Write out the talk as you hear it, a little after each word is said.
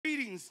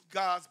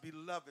God's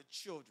beloved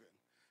children.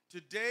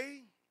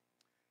 Today,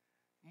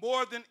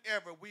 more than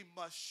ever, we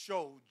must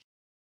show.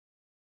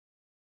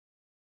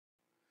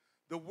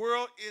 The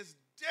world is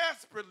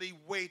desperately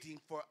waiting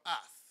for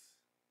us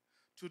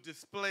to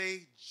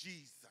display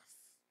Jesus.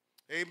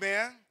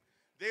 Amen?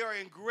 They are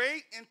in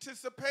great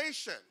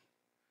anticipation.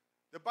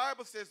 The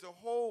Bible says the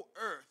whole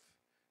earth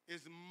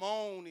is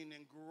moaning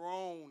and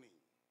groaning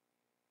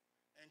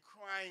and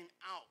crying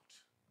out.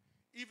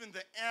 Even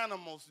the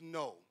animals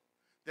know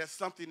that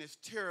something is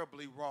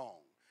terribly wrong.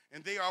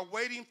 And they are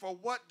waiting for,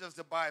 what does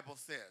the Bible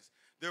says?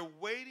 They're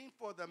waiting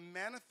for the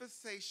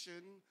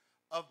manifestation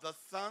of the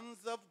sons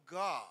of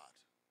God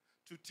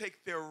to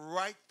take their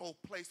rightful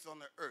place on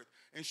the earth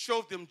and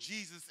show them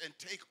Jesus and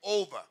take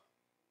over.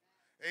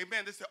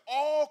 Amen. They say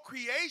all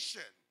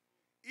creation,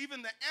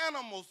 even the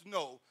animals,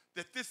 know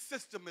that this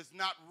system is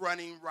not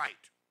running right.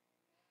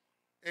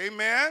 Amen.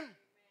 Amen.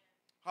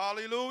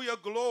 Hallelujah.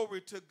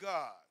 Glory to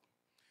God.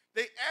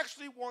 They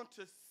actually want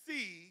to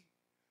see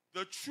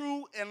the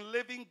true and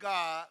living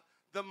God,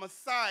 the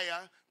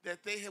Messiah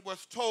that they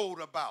was told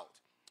about.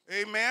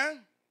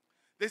 Amen.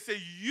 They say,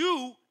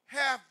 you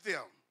have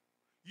them.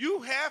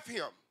 You have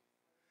him.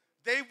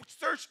 They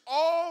searched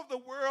all the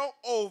world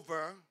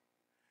over,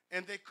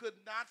 and they could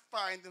not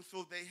find them,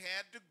 so they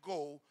had to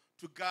go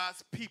to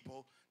God's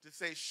people to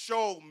say,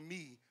 show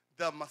me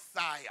the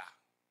Messiah.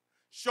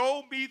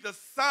 Show me the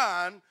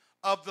Son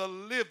of the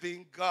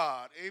living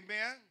God.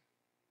 Amen?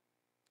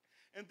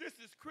 And this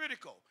is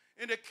critical.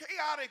 In a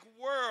chaotic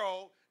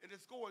world, and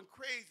it's going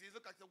crazy, it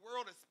looks like the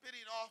world is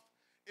spinning off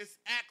its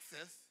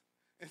axis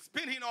and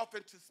spinning off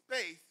into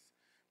space.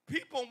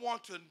 People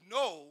want to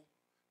know.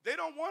 They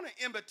don't want an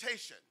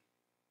imitation.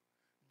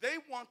 They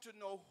want to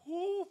know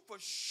who for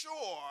sure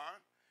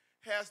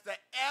has the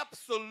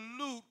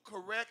absolute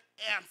correct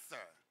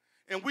answer.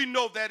 And we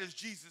know that is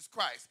Jesus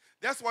Christ.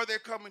 That's why they're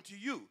coming to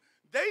you.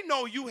 They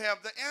know you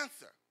have the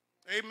answer.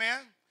 Amen?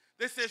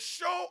 They said,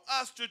 show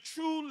us the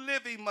true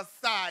living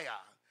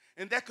Messiah.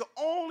 And that could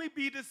only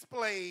be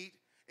displayed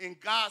in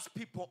God's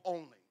people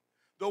only.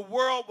 The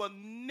world will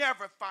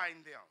never find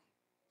them.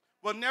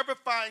 Will never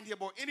find him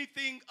or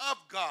anything of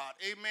God.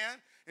 Amen?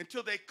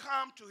 Until they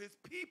come to his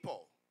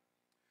people.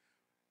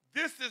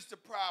 This is the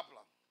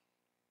problem.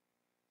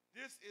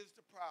 This is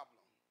the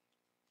problem.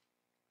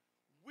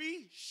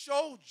 We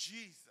show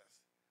Jesus.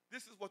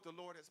 This is what the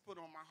Lord has put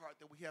on my heart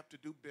that we have to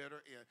do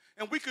better in.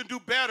 And we can do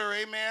better,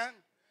 amen?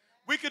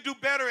 We can do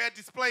better at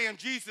displaying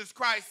Jesus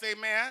Christ,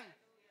 amen?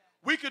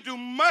 We can do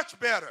much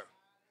better.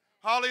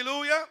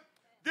 Hallelujah.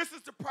 This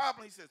is the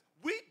problem, he says.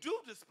 We do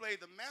display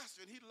the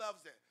master, and he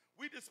loves that.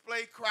 We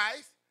display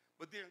Christ,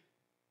 but then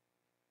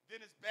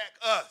it's back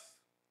us.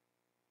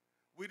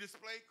 We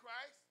display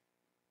Christ,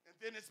 and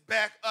then it's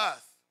back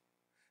us.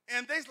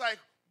 And they's like,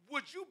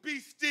 would you be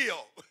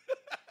still?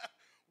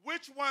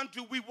 Which one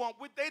do we want?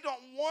 They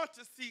don't want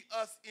to see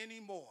us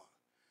anymore.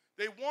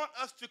 They want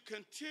us to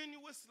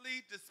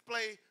continuously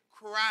display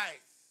Christ.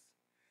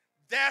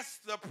 That's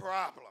the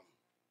problem.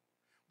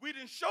 We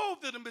didn't show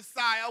them the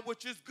Messiah,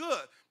 which is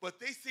good, but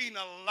they seen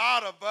a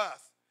lot of us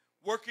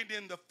working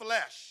in the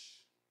flesh.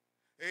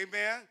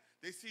 Amen.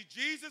 They see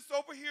Jesus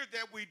over here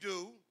that we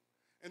do,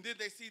 and then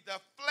they see the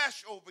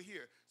flesh over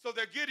here. So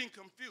they're getting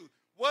confused.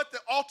 What the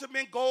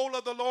ultimate goal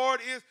of the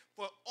Lord is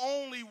for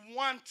only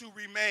one to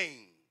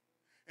remain,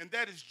 and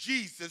that is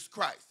Jesus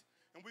Christ.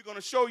 And we're going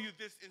to show you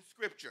this in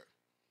Scripture.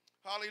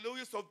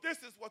 Hallelujah. So this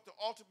is what the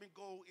ultimate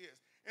goal is.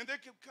 And they're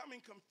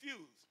becoming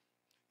confused.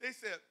 They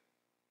said,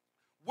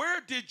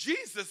 where did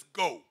Jesus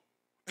go?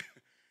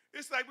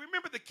 It's like,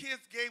 remember the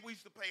kids' game we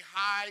used to play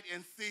hide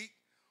and seek?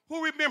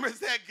 Who remembers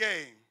that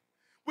game?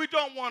 We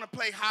don't want to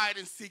play hide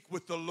and seek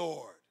with the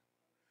Lord.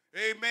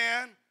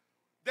 Amen.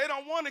 They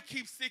don't want to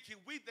keep seeking.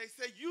 They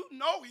say, you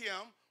know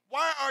him.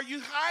 Why are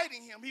you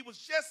hiding him? He was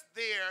just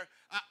there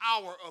an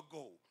hour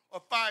ago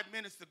or 5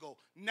 minutes ago.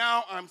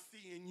 Now I'm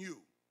seeing you.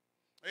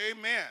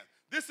 Amen.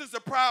 This is a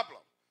problem.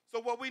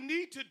 So what we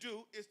need to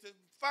do is to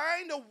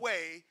find a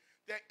way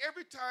that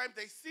every time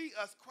they see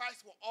us,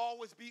 Christ will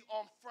always be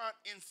on front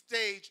and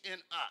stage in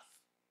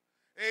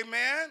us.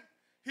 Amen?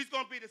 He's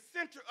going to be the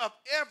center of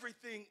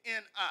everything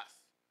in us.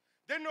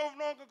 They're no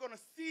longer going to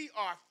see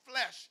our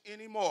flesh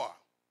anymore.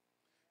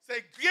 Say,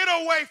 get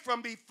away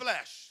from me,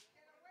 flesh,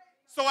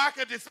 so I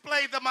can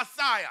display the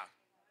Messiah.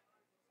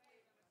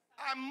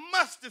 I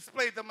must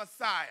display the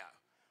Messiah.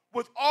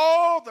 With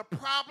all the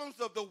problems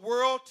of the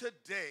world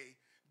today,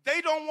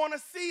 they don't want to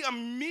see a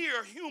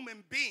mere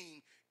human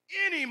being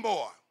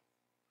anymore.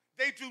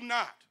 They do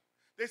not.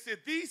 They said,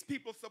 these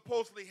people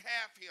supposedly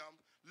have him.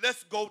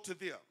 Let's go to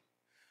them.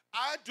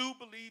 I do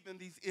believe in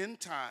these end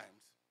times,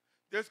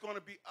 there's going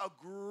to be a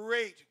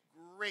great,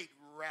 great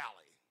rally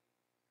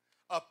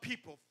of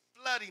people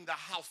flooding the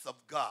house of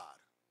God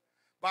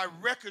by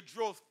record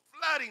droves,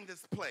 flooding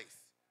this place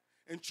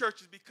in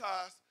churches,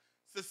 because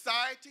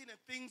society and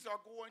things are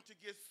going to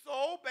get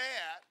so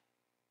bad,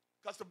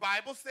 because the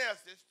Bible says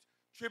this,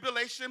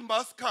 tribulation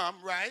must come,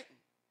 right?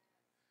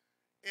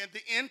 And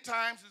the end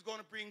times is going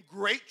to bring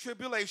great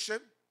tribulation.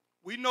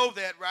 We know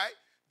that, right?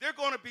 They're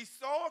going to be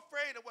so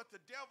afraid afraid of what the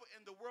devil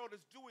and the world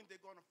is doing,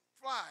 they're going to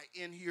fly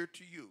in here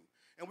to you.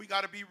 And we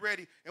got to be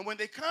ready. And when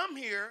they come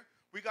here,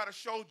 we got to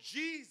show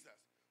Jesus.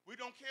 We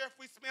don't care if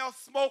we smell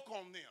smoke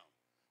on them.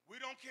 We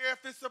don't care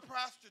if it's a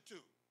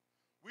prostitute.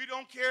 We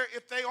don't care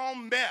if they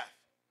own meth.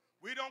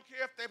 We don't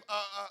care if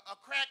a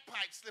crack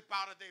pipe slip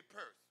out of their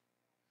purse.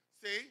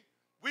 See?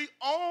 We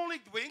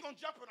ain't going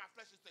to jump in our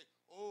flesh and say,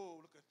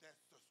 oh, look at that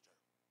sister.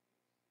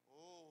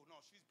 Oh, no,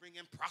 she's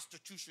bringing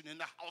prostitution in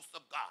the house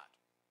of God.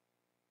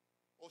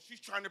 Oh, she's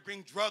trying to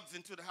bring drugs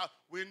into the house.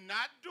 We're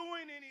not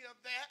doing any of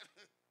that.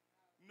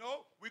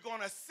 No, we're going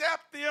to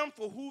accept them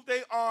for who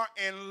they are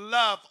and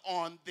love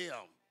on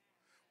them.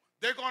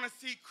 They're going to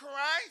see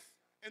Christ,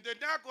 and they're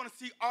not going to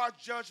see our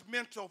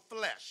judgmental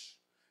flesh.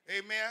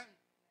 Amen?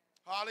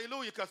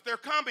 Hallelujah, because they're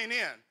coming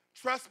in.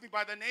 Trust me,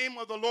 by the name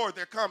of the Lord,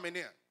 they're coming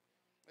in.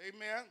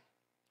 Amen?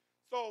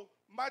 So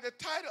the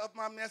title of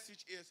my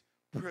message is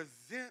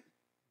Present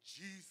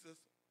Jesus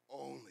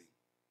Only.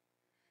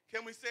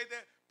 Can we say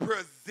that?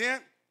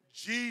 Present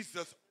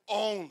Jesus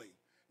only.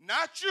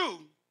 Not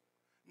you,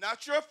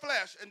 not your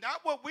flesh, and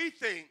not what we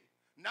think,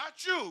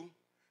 not you,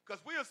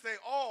 because we'll say,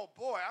 oh,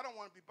 boy, I don't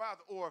want to be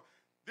bothered. Or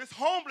this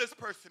homeless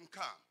person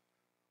come.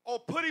 Oh,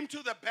 put him to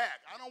the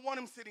back. I don't want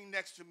him sitting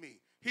next to me.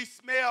 He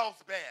smells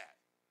bad.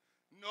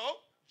 No,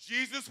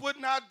 Jesus would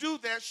not do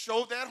that.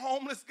 Show that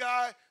homeless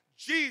guy.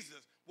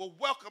 Jesus will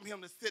welcome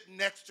him to sit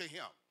next to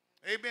him.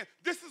 Amen.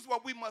 This is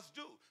what we must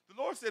do.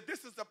 The Lord said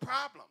this is the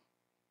problem.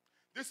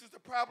 This is the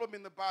problem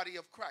in the body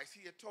of Christ.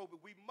 He had told me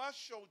we must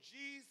show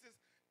Jesus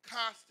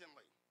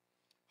constantly.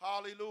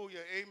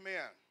 Hallelujah.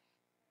 Amen.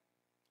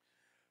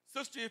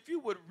 Sister, if you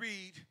would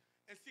read,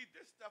 and see,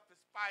 this stuff is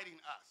fighting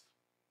us.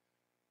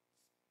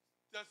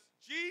 Does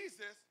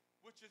Jesus,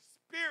 which is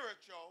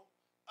spiritual,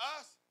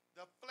 us,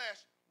 the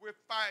flesh, we're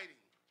fighting.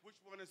 Which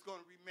one is going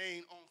to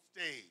remain on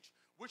stage?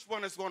 Which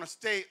one is going to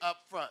stay up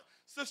front?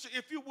 Sister,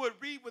 if you would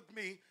read with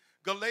me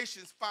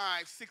Galatians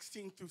 5,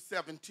 16 through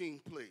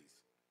 17, please.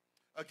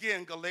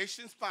 Again,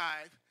 Galatians 5,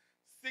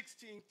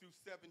 16 through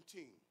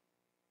 17.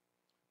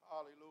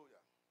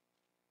 Hallelujah.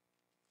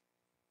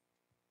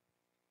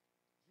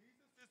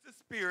 Jesus is the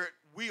spirit.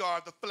 We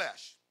are the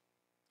flesh.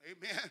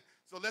 Amen.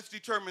 So let's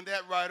determine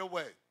that right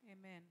away.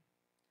 Amen.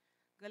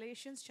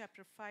 Galatians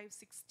chapter 5,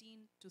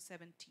 16 to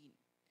 17.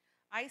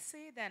 I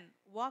say then,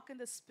 walk in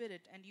the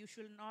spirit, and you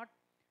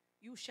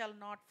shall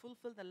not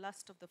fulfill the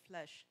lust of the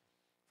flesh.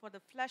 For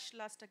the flesh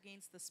lusts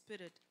against the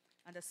spirit,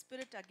 and the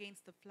spirit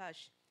against the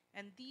flesh,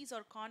 and these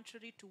are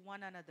contrary to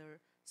one another,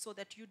 so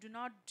that you do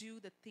not do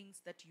the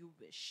things that you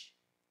wish.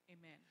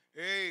 Amen.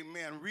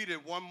 Amen. Read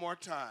it one more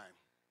time.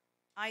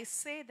 I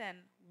say then,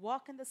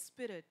 walk in the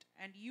spirit,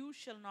 and you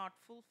shall not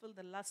fulfill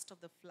the lust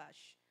of the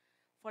flesh.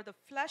 For the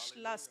flesh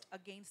lusts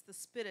against the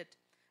spirit,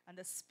 and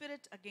the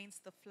spirit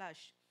against the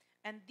flesh,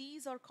 and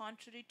these are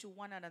contrary to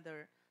one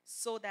another,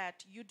 so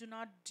that you do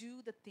not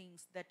do the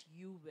things that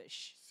you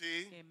wish.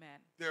 See? Amen.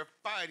 They're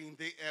fighting.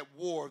 They're at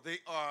war. They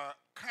are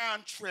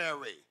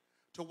contrary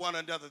to one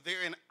another.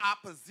 They're in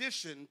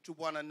opposition to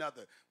one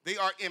another. They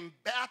are in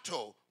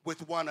battle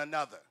with one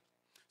another.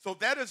 So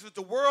that is what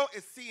the world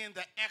is seeing,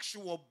 the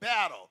actual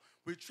battle.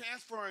 We're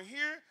transferring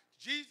here,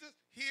 Jesus,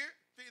 here.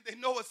 They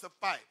know it's a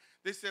fight.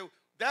 They say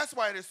that's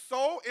why it is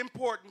so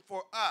important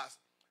for us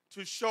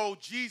to show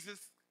Jesus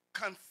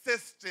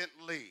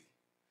consistently.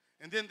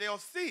 And then they'll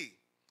see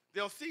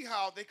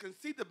how they can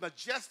see the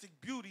majestic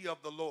beauty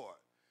of the Lord.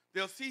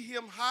 They'll see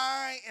him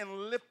high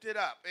and lifted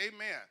up.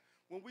 Amen.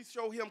 When we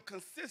show him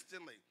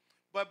consistently.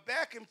 But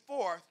back and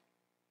forth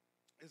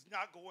is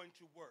not going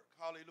to work.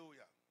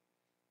 Hallelujah.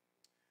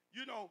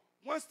 You know,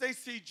 once they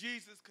see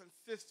Jesus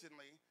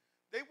consistently,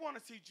 they want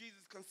to see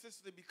Jesus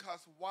consistently because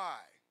why?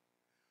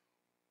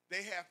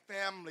 They have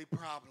family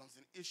problems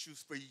and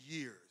issues for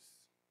years.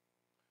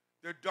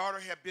 Their daughter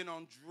had been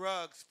on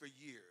drugs for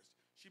years.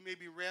 She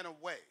maybe ran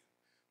away.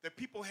 The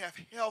people have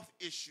health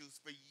issues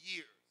for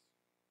years.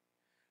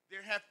 They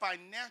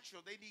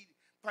need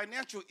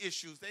financial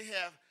issues. They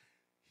have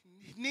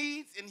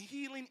needs and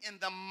healing in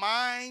the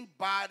mind,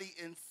 body,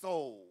 and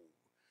soul.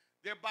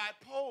 They're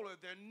bipolar,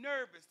 they're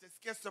nervous, they're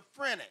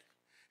schizophrenic.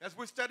 As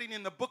we're studying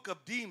in the book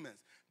of demons,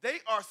 they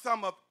are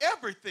some of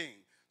everything.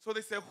 So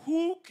they say,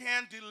 who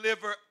can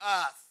deliver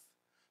us?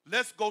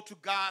 Let's go to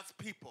God's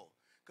people.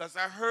 Because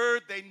I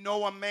heard they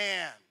know a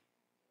man.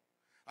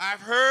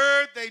 I've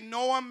heard they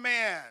know a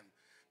man.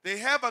 They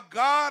have a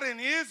God in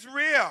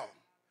Israel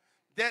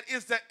that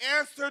is the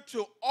answer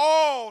to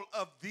all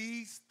of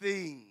these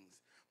things.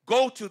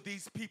 Go to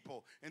these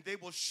people and they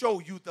will show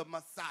you the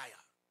Messiah.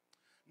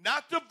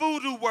 Not the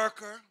voodoo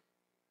worker,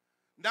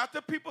 not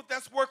the people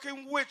that's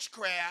working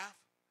witchcraft.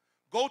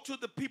 Go to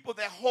the people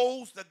that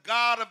holds the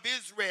God of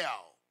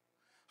Israel.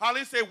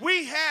 Hallelujah. Say,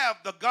 we have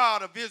the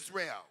God of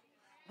Israel.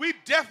 We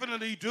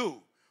definitely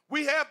do.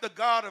 We have the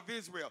God of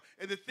Israel.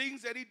 And the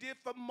things that he did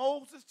for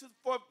Moses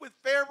with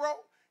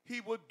Pharaoh,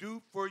 he would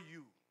do for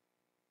you.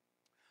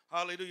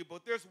 Hallelujah.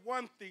 But there's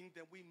one thing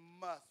that we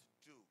must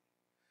do.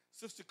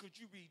 Sister, could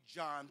you read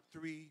John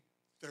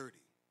 3:30?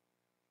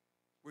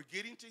 We're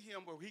getting to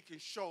him where he can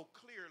show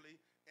clearly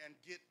and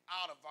get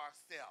out of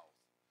ourselves.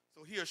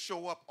 So he'll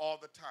show up all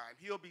the time.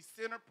 He'll be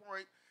center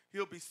point.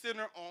 He'll be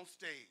center on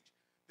stage.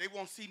 They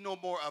won't see no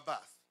more of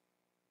us.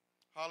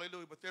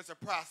 Hallelujah. But there's a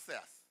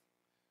process.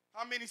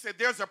 How many said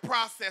there's a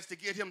process to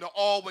get him to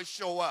always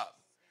show up?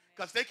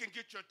 Because they can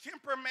get your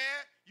temper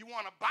mad. You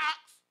want a box?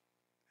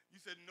 You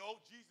said, no,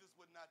 Jesus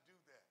would not do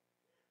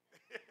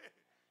that.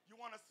 You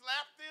want to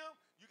slap them?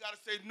 You got to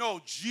say,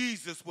 no,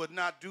 Jesus would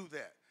not do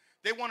that.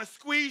 They want to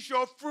squeeze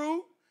your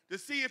fruit to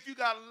see if you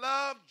got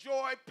love,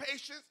 joy,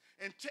 patience,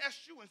 and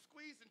test you and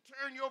squeeze and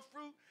turn your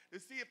fruit to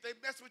see if they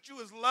mess with you.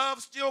 Is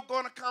love still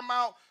going to come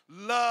out?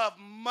 Love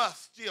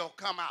must still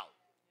come out.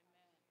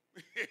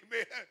 Amen.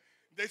 Amen.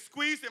 They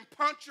squeeze and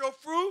punch your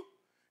fruit.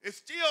 It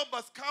still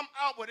must come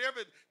out. Whatever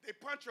they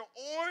punch your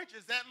orange,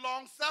 is that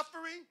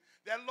long-suffering?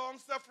 That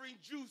long-suffering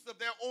juice of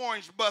that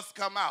orange must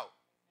come out.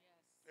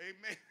 Yes.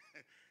 Amen.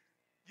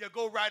 Yeah,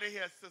 go right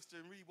ahead, sister,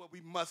 and read what we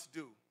must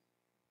do.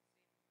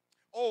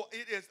 Oh,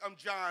 it is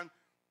John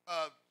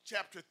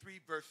chapter 3,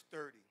 verse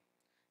 30.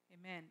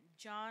 Amen.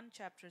 John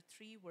chapter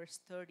 3, verse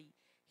 30.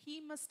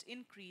 He must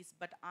increase,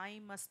 but I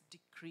must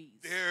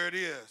decrease. There it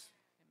is.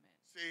 Amen.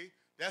 See,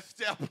 that's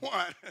step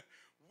one.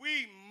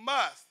 We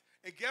must.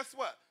 And guess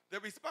what? The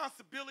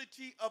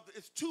responsibility of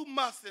it's two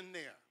musts in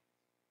there.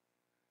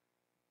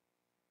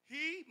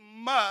 He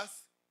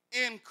must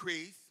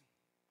increase.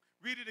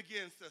 Read it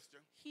again, sister.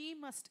 He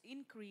must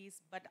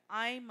increase, but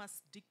I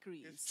must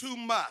decrease. It's two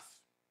musts.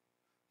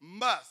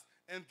 Must.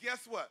 And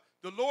guess what?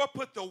 The Lord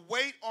put the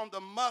weight on the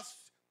must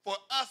for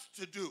us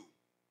to do.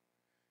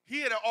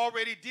 He had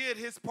already did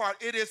his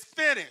part. It is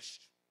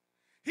finished.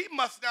 He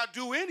must not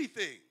do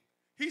anything.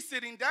 He's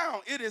sitting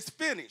down. It is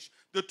finished.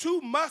 The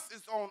two must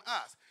is on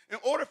us. In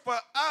order for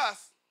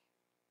us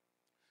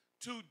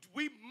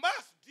we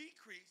must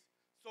decrease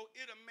so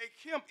it'll make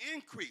him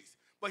increase.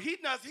 But he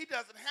doesn't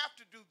have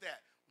to do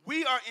that.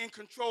 We are in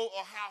control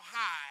of how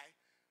high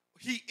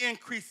he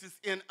increases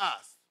in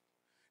us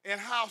and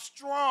how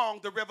strong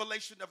the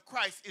revelation of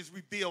Christ is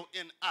revealed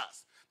in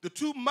us. The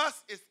two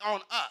must is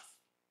on us.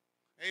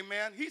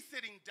 Amen. He's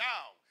sitting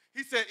down.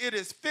 He said it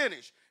is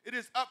finished. It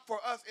is up for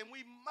us, and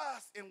we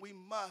must, and we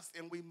must,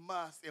 and we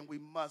must, and we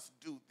must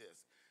do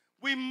this.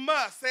 We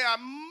must. Say, I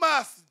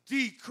must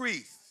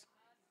decrease.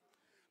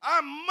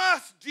 I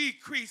must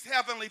decrease,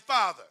 Heavenly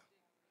Father,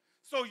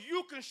 so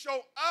you can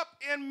show up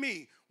in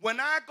me. When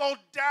I go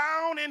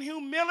down in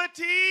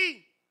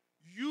humility,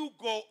 you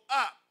go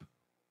up.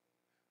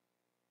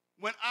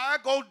 When I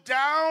go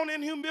down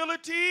in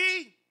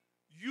humility,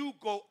 you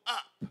go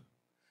up.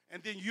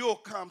 And then you'll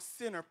come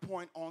center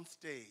point on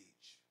stage.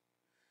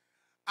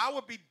 I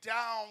would be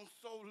down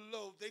so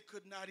low they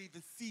could not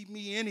even see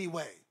me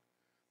anyway.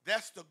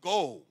 That's the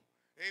goal.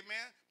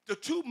 Amen. The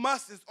two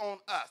must is on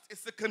us.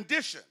 It's a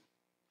condition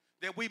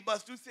that we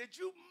must do. Said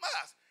you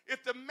must.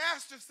 If the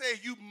master say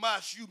you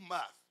must, you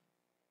must.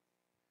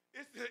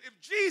 If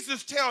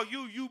Jesus tell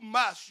you, you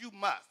must, you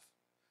must.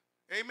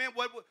 Amen.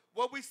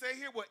 What we say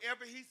here,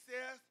 whatever he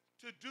says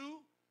to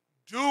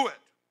do it.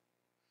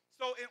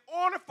 So in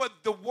order for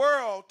the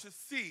world to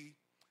see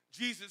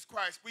Jesus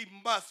Christ, we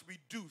must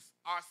reduce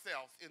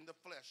ourselves in the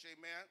flesh.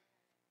 Amen.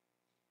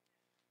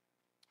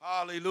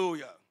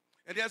 Hallelujah.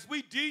 And as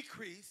we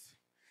decrease,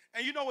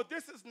 and you know what,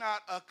 this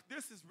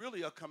is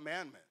really a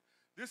commandment.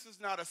 This is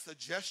not a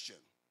suggestion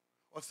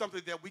or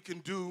something that we can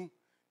do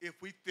if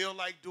we feel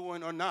like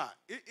doing or not.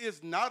 It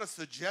is not a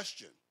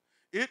suggestion.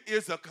 It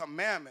is a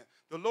commandment.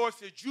 The Lord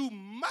said you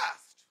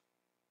must.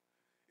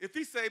 If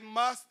he say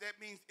must, that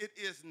means it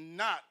is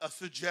not a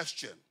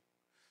suggestion.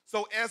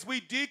 So as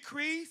we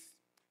decrease,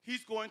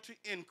 he's going to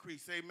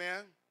increase.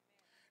 Amen.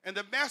 And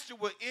the master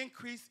will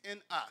increase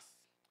in us.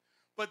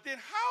 But then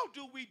how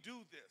do we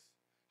do this?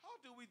 How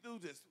do we do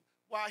this?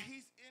 While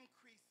he's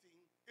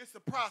increasing, it's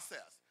a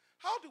process.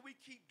 How do we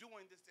keep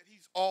doing this that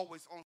he's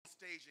always on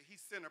stage and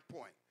he's center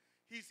point?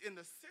 He's in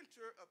the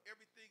center of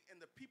everything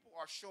and the people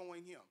are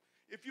showing him.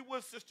 If you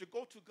will, sister,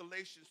 go to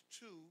Galatians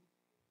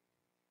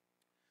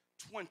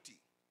 2:20.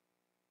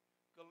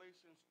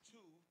 Galatians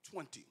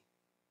 2:20.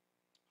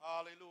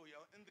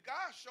 Hallelujah. And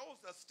God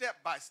shows us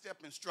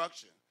step-by-step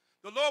instruction.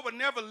 The Lord will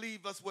never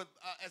leave us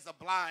as a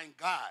blind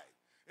guide.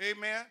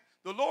 Amen.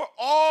 The Lord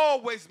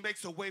always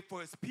makes a way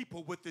for his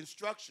people with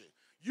instruction.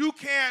 You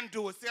can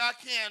do it. Say, I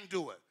can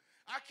do it.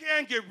 I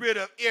can get rid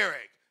of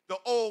Eric, the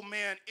old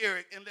man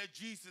Eric, and let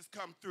Jesus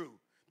come through.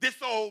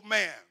 This old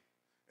man.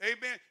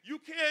 Amen. You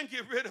can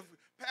get rid of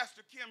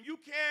Pastor Kim. You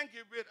can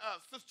get rid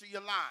of Sister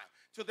Yolande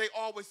so they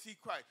always see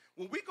Christ.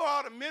 When we go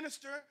out and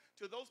minister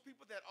to those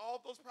people that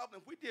all those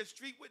problems, if we did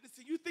street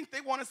witnessing, you think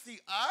they want to see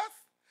us?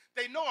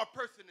 They know a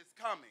person is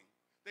coming.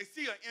 They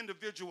see an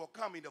individual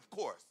coming, of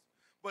course.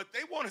 But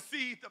they want to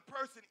see the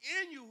person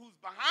in you who's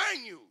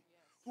behind you,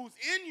 who's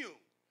in you,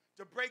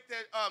 to break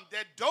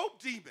that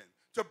dope demon,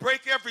 to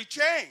break every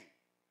chain.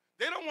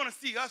 They don't want to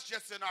see us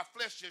just in our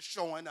flesh just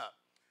showing up.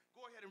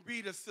 Go ahead and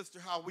read us, sister,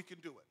 how we can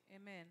do it.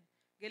 Amen.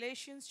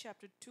 Galatians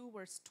chapter 2,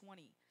 verse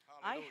 20.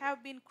 Hallelujah. I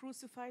have been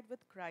crucified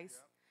with Christ.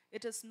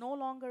 It is no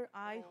longer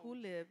I who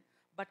live,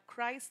 but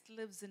Christ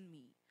lives in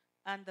me.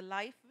 And the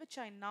life which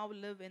I now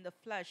live in the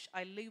flesh,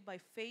 I live by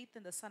faith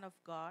in the Son of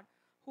God,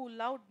 who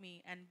loved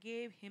me and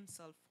gave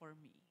himself for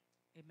me.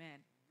 Amen.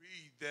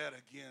 Read that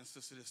again,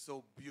 sister. It's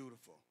so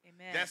beautiful.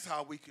 Amen. That's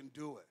how we can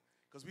do it.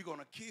 Because we're going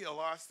to kill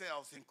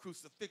ourselves in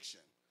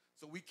crucifixion.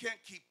 So we can't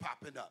keep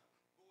popping up.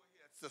 Go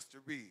ahead, sister,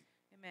 read.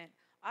 Amen.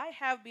 I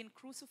have been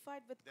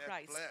crucified with That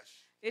Christ.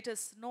 flesh. It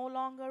is no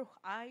longer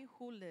I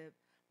who live,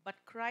 but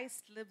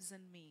Christ lives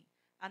in me.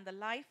 And the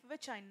life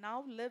which I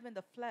now live in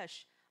the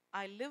flesh,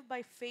 I live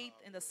by faith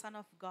in the Son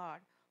of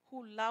God,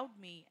 who loved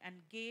me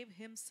and gave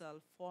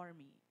himself for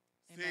me.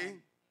 Amen.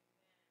 See?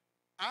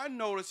 I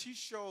noticed he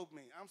showed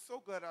me. I'm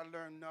so glad I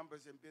learned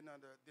numbers and been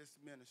under this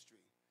ministry.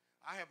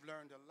 I have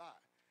learned a lot.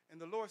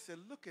 And the Lord said,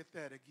 look at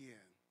that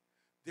again.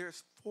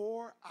 There's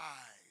 4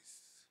 eyes.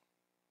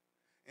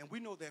 And we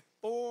know that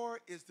 4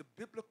 is the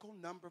biblical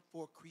number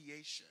for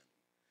creation.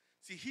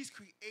 See, he's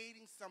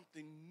creating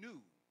something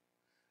new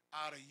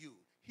out of you.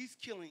 He's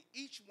killing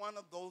each one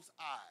of those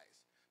eyes.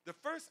 The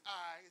first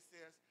eye, it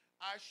says,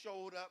 I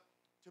showed up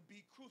to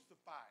be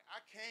crucified. I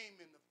came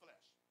in the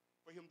flesh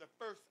for him, the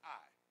first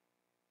eye.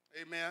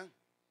 Amen.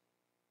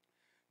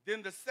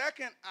 Then the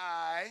second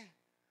eye,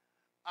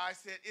 I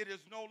said, it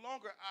is no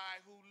longer I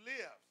who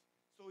lives.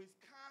 So he's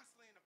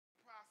constantly in the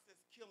process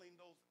killing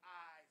those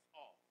eyes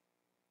off.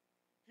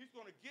 He's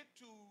going to get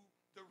to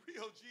the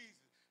real Jesus.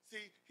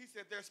 See, he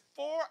said, there's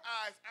 4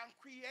 eyes. I'm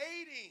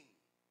creating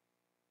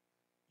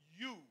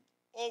you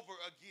over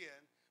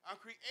again. I'm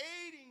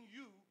creating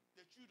you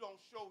that you don't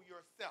show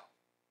yourself.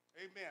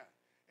 Amen.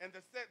 And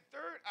the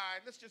third eye,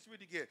 let's just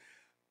read it again.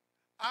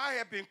 I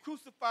have been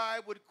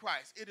crucified with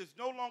Christ. It is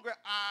no longer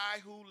I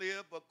who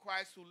live, but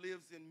Christ who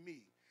lives in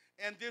me.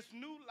 And this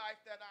new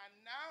life that I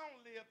now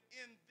live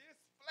in this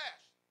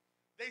flesh,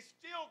 they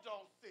still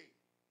don't see.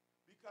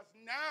 Because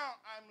now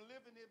I'm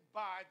living it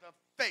by the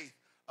faith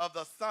of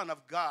the Son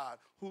of God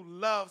who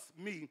loves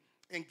me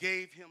and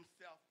gave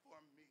himself for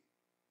me.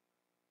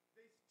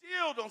 They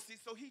still don't see,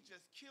 so he's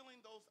just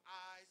killing those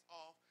eyes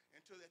off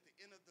until at the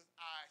end of the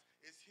eyes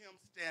is him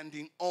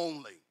standing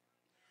only.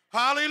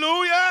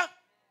 Hallelujah.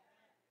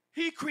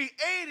 He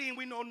creating,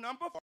 we know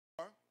number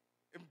 4,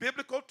 in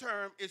biblical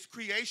term, is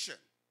creation.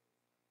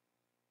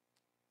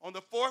 On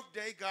the 4th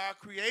day, God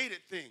created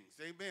things.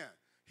 Amen.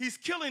 He's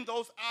killing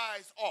those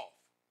eyes off,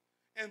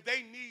 and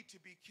they need to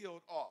be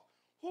killed off.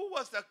 Who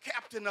was the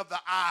captain of the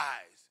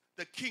eyes,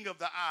 the king of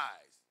the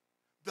eyes?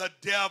 The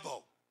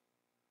devil.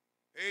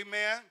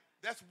 Amen.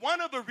 That's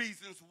one of the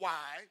reasons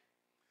why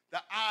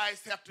the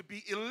eyes have to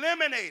be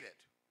eliminated.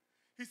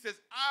 He says,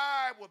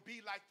 I will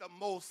be like the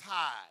Most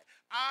High.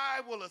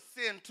 I will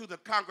ascend to the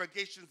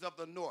congregations of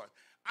the north.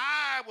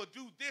 I will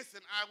do this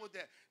and I will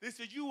that. They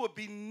said, you will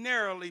be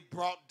narrowly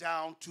brought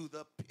down to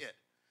the pit.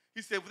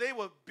 He said, they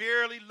will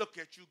barely look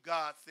at you,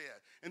 God said.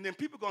 And then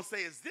people are going to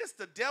say, is this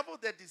the devil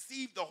that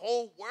deceived the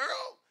whole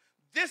world?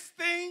 This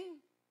thing?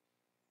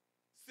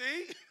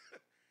 See?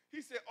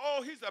 He said,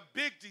 oh, he's a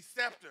big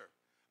deceptor.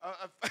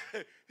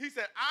 He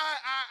said,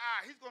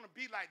 he's going to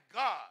be like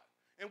God.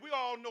 And we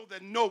all know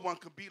that no one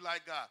could be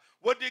like God.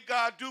 What did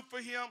God do for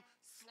him?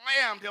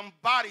 Slammed him,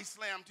 body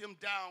slammed him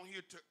down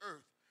here to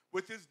earth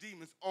with his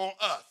demons on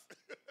us.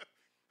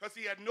 Because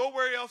he had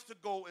nowhere else to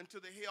go until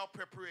the hell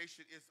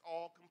preparation is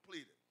all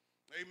completed.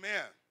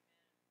 Amen.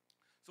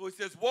 So he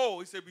says, woe.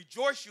 He said,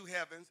 rejoice, you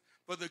heavens,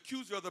 for the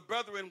accuser of the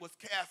brethren was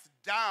cast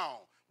down.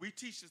 We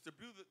teach this, the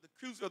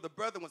accuser of the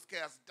brethren was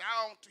cast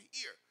down to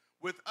here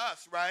with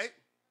us, right?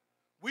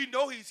 We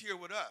know he's here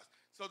with us.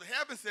 So the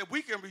heavens said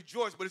we can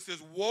rejoice, but it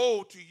says,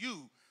 woe to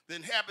you, the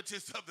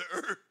inhabitants of the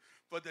earth,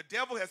 for the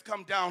devil has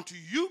come down to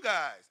you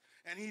guys,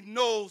 and he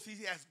knows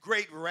he has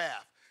great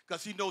wrath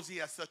because he knows he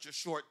has such a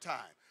short time.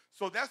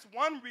 So that's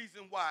one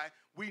reason why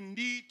we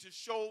need to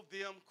show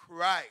them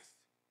Christ.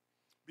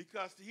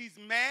 Because he's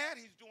mad,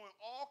 he's doing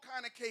all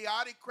kind of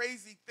chaotic,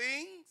 crazy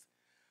things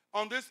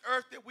on this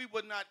earth that we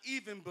would not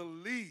even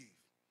believe.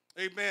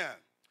 Amen.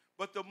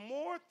 But the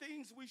more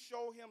things we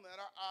show him that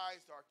our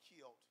eyes are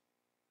killed,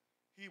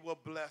 he will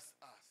bless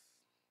us.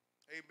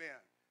 Amen.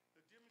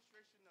 The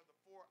demonstration of the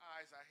 4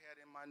 eyes I had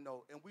in my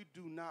note, and we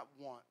do not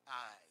want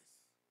eyes.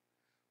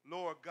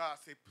 Lord God,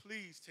 say,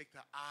 please take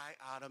the eye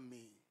out of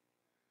me.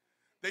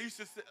 They used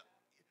to say,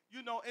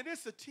 you know, and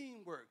it's a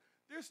teamwork.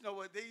 There's no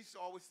way, they used to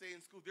always say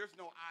in school, there's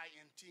no I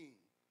in team.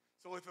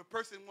 So if a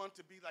person wants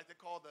to be like they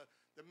call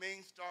the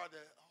main star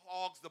that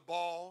hogs the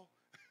ball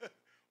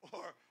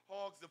or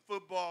hogs the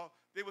football,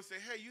 they would say,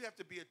 hey, you have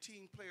to be a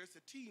team player. It's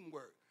a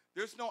teamwork.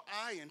 There's no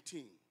I in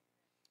team.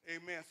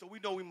 Amen. So we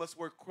know we must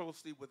work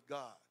closely with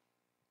God.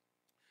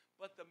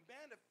 But the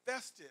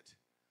manifested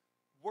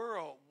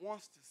world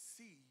wants to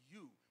see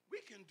you. We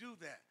can do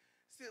that.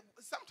 See,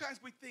 sometimes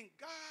we think,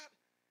 God,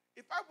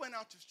 if I went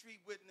out to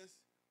street witness,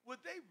 will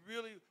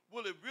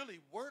it really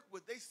work?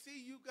 Would they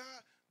see you, God?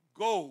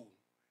 Go.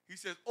 He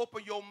says,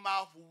 open your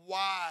mouth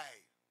wide.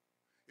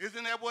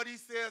 Isn't that what he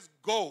says?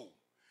 Go.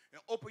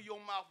 And open your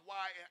mouth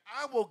wide, and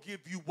I will give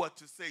you what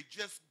to say.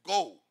 Just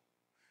go.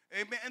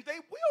 Amen. And they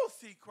will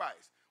see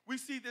Christ. We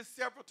see this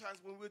several times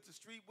when we're to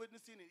street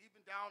witnessing and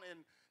even down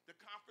in the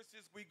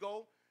conferences we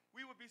go.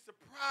 we would be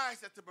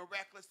surprised at the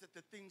miraculous, that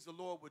the things the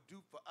Lord would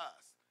do for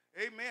us.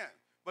 Amen.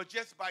 But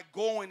just by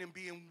going and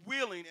being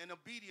willing and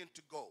obedient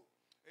to go.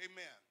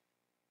 Amen.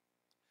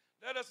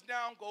 Let us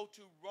now go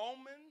to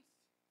Romans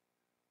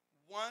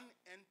 1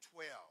 and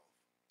 12.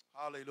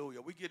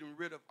 Hallelujah. We're getting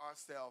rid of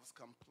ourselves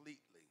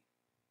completely.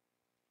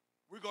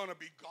 We're going to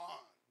be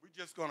gone. We're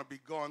just going to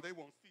be gone. They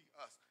won't see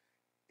us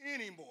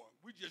anymore.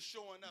 We're just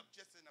showing up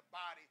just in a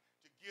body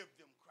to give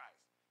them Christ.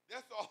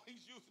 That's all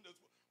he's using us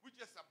for. We're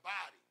just a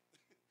body,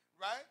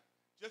 right?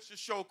 Just to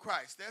show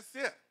Christ. That's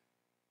it.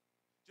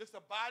 Just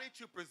a body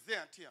to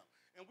present him.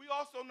 And we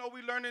also know,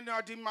 we learned in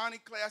our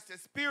demonic class, that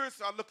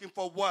spirits are looking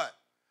for what?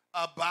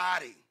 A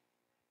body.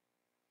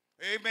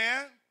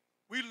 Amen?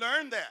 We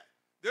learned that.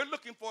 They're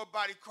looking for a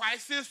body.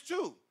 Christ is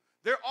too.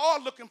 They're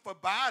all looking for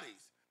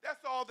bodies.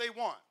 That's all they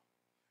want.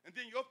 And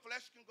then your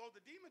flesh can go.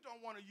 The demon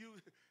don't want to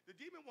use, the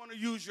demon want to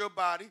use your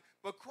body,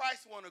 but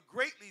Christ want to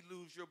greatly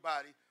lose your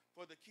body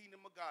for the kingdom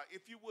of God.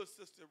 If you would,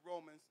 Sister,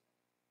 Romans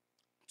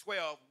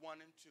 12, 1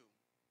 and 2.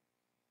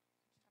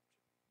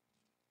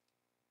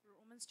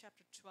 Romans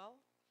chapter 12.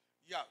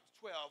 Yeah,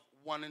 12,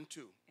 1 and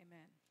 2.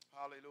 Amen.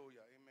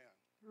 Hallelujah, amen.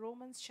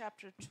 Romans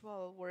chapter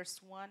 12,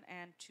 verse 1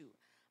 and 2.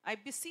 I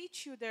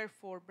beseech you,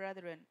 therefore,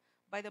 brethren,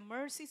 by the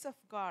mercies of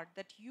God,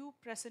 that you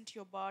present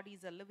your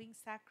bodies a living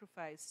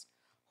sacrifice,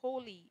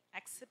 holy,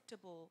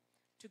 acceptable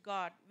to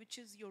God, which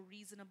is your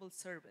reasonable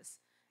service.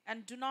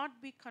 And do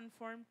not be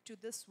conformed to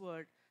this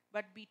world,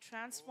 but be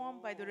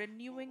transformed by the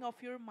renewing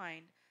of your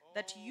mind,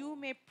 that you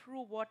may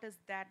prove what is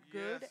that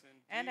good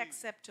and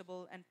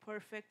acceptable and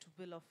perfect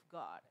will of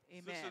God.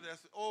 Amen. Sister,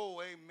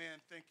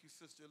 amen. Thank you,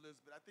 Sister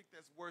Elizabeth. I think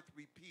that's worth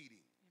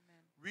repeating.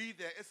 Amen. Read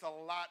that. It's a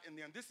lot in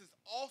there. And this is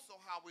also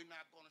how we're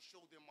not going to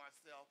show them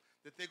ourselves,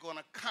 that they're going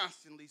to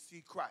constantly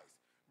see Christ.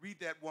 Read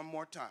that one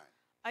more time.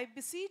 I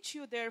beseech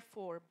you,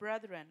 therefore,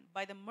 brethren,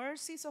 by the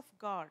mercies of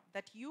God,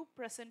 that you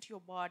present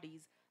your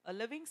bodies a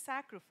living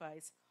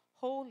sacrifice,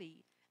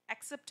 holy,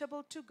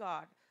 acceptable to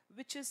God,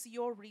 which is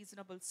your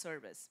reasonable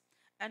service.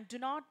 And do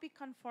not be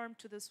conformed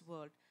to this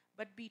world,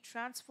 but be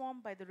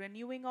transformed by the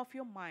renewing of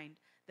your mind,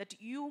 that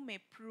you may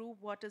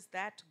prove what is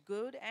that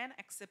good and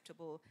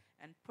acceptable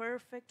and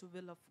perfect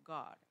will of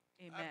God.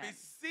 Amen. I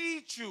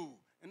beseech you.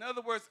 In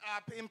other words, I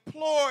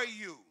implore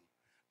you.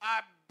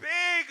 I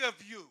beg of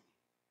you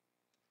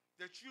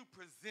that you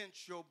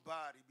present your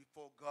body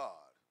before God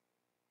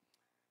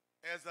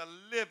as a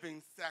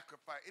living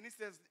sacrifice. And he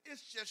says,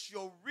 it's just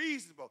your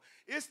reasonable.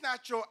 It's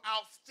not your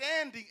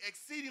outstanding,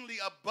 exceedingly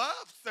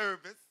above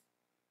service.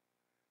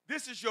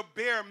 This is your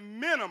bare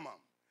minimum.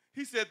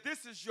 He said,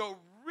 this is your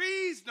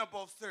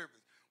reasonable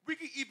service. We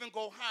can even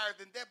go higher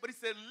than that, but he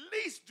said, at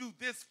least do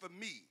this for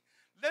me.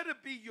 Let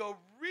it be your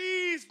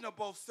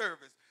reasonable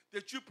service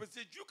that you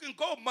present. You can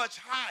go much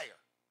higher.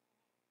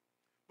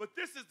 But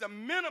this is the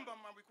minimum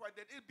I require,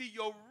 that it be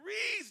your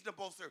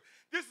reasonable service.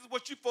 This is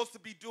what you're supposed to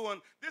be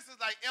doing. This is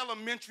like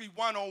elementary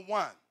 101.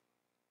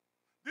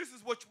 This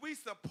is what we're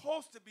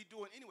supposed to be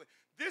doing anyway.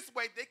 This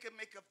way they can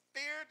make a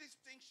fair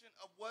distinction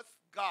of what's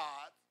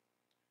God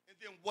and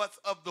then what's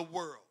of the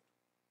world.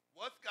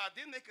 What's God?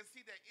 Then they can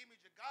see that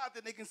image of God.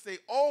 Then they can say,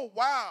 oh,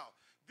 wow,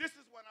 this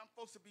is what I'm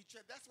supposed to be.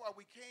 That's why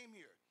we came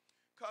here.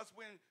 Because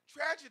when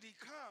tragedy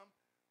comes,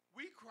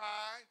 we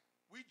cry,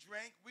 we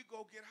drink, we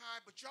go get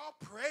high, but y'all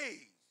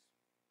praise.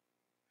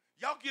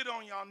 Y'all get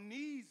on y'all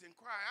knees and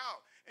cry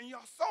out, and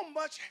y'all so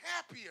much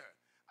happier.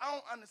 I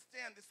don't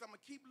understand this. I'm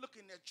going to keep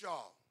looking at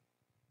y'all.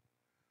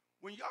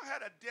 When y'all had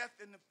a death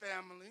in the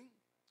family,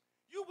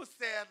 you were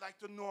sad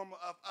like the normal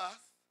of us,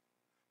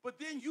 but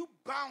then you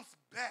bounced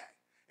back,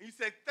 and you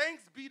said,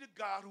 thanks be to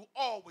God who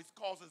always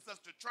causes us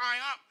to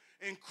triumph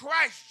in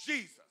Christ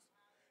Jesus.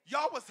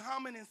 Y'all was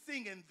humming and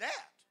singing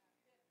that.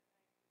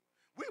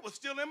 We were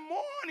still in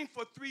mourning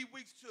for 3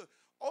 weeks too.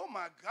 Oh,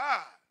 my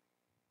God.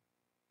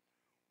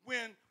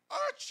 When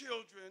our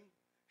children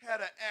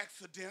had an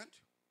accident,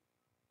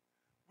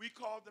 we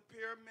called the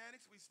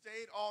paramedics. We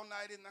stayed all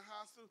night in the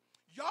hospital.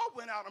 Y'all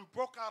went out and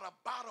broke out a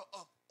bottle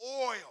of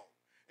oil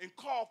and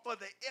called for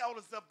the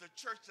elders of the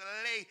church to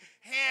lay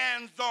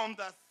hands on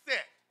the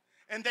sick,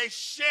 and they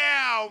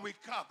shall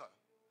recover.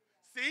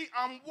 See,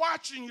 I'm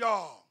watching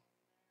y'all.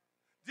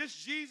 This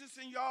Jesus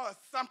in y'all is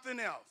something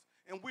else,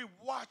 and we're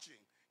watching.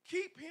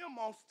 Keep him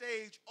on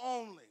stage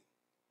only,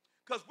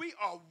 because we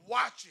are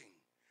watching,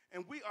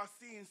 and we are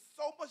seeing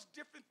so much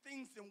different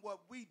things than what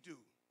we do.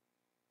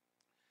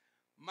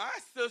 My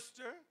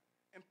sister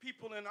and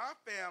people in our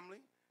family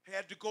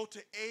had to go to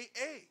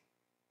AA.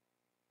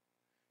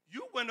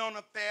 You went on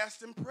a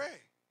fast and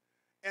pray,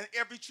 and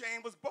every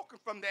chain was broken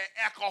from that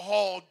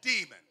alcohol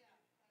demon.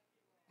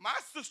 My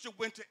sister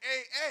went to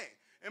AA,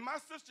 and my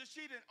sister,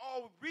 she didn't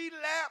all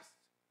relapse.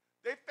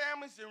 Their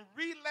families didn't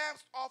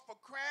relapse off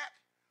of crack.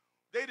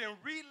 They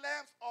didn't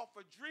relapse off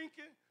of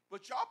drinking,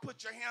 but y'all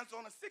put your hands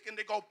on the sick and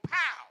they go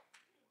pow.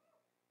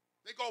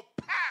 They go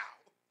pow.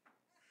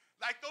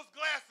 Like those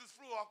glasses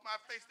flew off my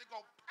face. They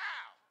go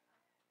pow.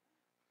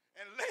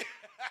 And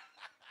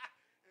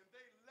and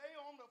they lay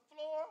on the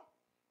floor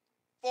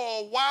for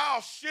a while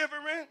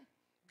shivering.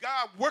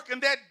 God working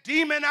that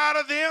demon out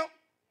of them.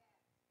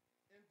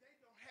 And they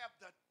don't have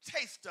the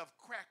taste of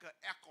crack or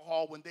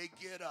alcohol when they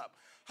get up.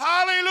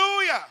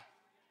 Hallelujah.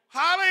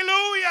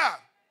 Hallelujah.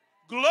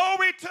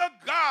 Glory to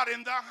God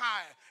in the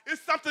high.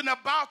 It's something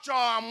about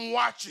y'all I'm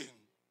watching.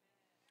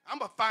 I'm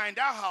going to find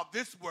out how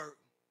this works.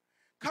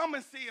 Come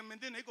and see him,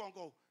 and then they're going to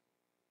go,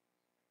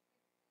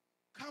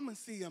 come and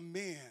see a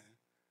man,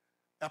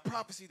 a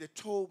prophecy that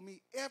told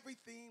me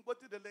everything. What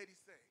did the lady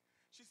say?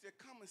 She said,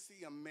 come and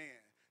see a man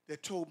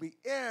that told me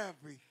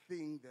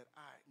everything that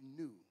I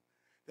knew,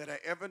 that I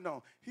ever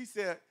known. He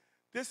said,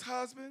 this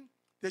husband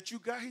that you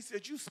got, he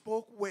said, you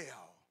spoke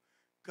well,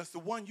 because the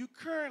one you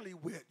currently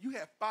with, you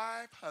have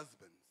 5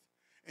 husbands.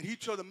 And he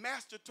told, the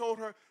master told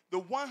her, the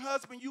one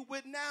husband you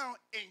with now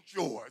ain't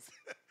yours,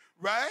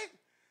 right?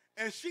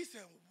 And she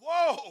said,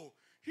 whoa,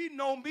 he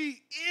know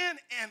me in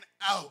and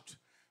out.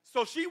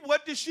 So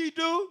what did she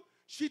do?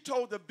 She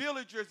told the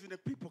villagers and the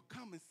people,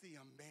 come and see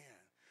a man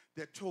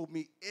that told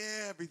me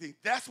everything.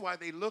 That's why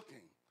they're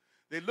looking.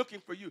 They're looking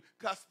for you,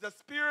 because the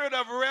spirit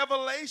of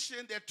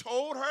revelation that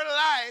told her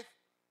life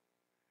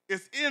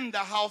is in the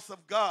house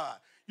of God.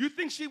 You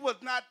think she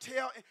would not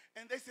tell?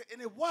 And they said,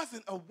 and it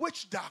wasn't a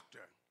witch doctor.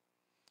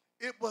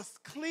 It was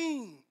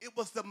clean. It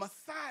was the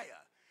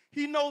Messiah.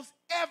 He knows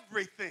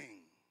everything.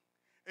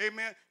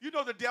 Amen. You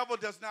know the devil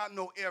does not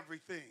know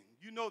everything.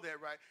 You know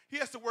that, right? He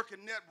has to work a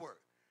network.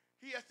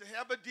 He has to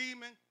have a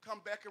demon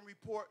come back and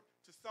report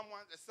to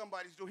someone that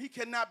somebody's doing. He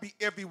cannot be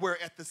everywhere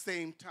at the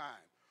same time.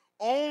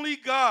 Only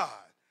God,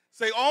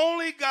 say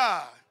only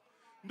God,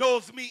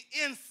 knows me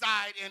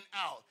inside and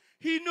out.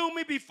 He knew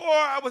me before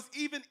I was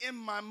even in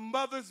my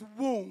mother's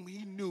womb.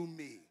 He knew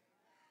me.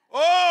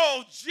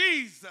 Oh,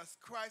 Jesus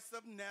Christ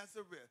of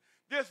Nazareth.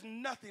 There's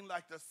nothing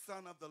like the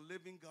Son of the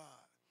living God.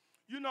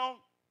 You know,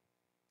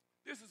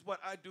 this is what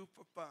I do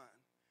for fun,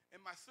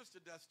 and my sister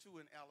does too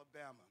in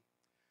Alabama.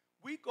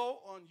 We go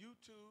on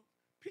YouTube.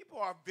 People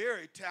are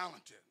very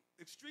talented,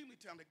 extremely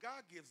talented.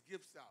 God gives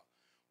gifts out.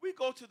 We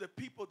go to the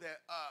people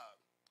that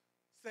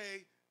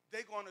say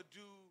they're going to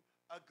do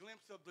a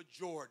glimpse of the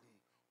Jordan,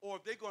 or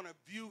they're going to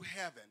view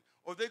heaven,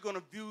 or they're going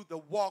to view the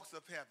walks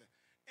of heaven.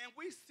 And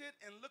we sit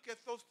and look at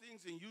those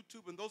things in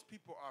YouTube, and those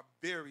people are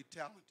very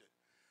talented.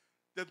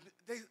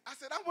 I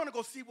said, I want to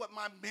go see what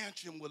my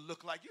mansion would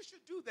look like. You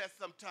should do that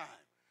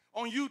sometime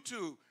on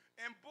YouTube.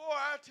 And boy,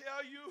 I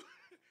tell you,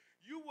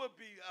 you will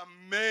be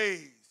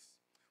amazed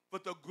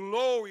with the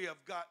glory of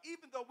God.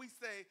 Even though we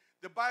say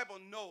the Bible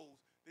knows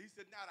that he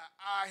said, not an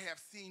eye have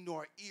seen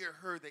nor ear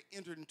heard that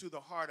entered into the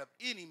heart of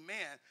any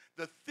man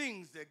the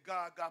things that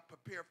God got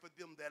prepared for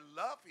them that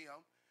love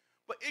him.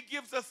 But it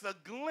gives us a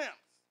glimpse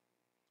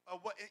of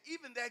what, and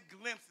even that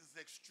glimpse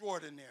is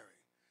extraordinary.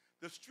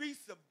 The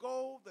streets of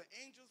gold, the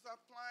angels are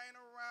flying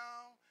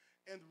around,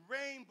 and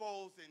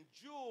rainbows and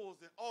jewels,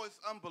 and oh, it's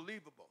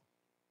unbelievable.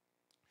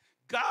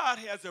 God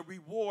has a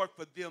reward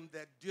for them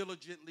that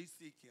diligently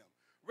seek him.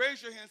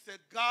 Raise your hand and say,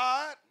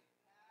 God,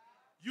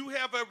 you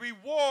have a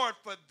reward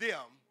for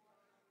them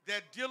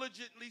that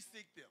diligently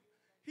seek them.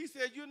 He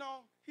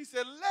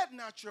said, let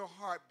not your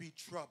heart be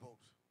troubled.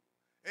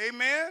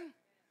 Amen?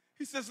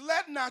 He says,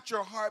 let not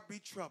your heart be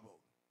troubled.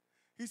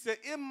 He said,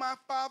 in my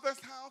Father's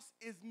house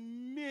is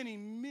many,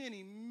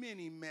 many,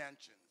 many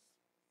mansions.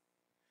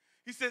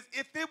 He says,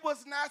 if it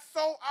was not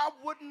so, I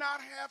would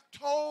not have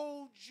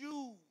told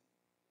you.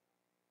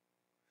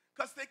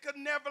 Because they could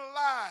never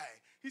lie.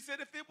 He said,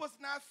 if it was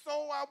not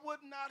so, I would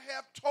not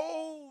have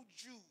told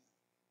you.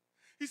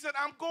 He said,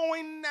 I'm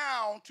going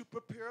now to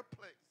prepare a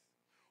place.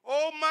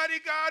 Almighty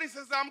God, he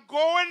says, I'm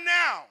going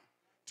now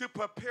to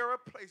prepare a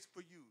place for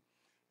you.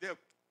 That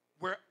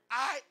where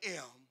I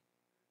am,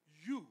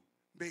 you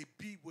may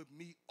be with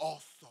me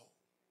also.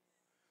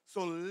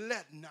 So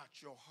let not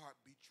your heart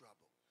be troubled.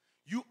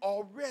 You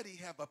already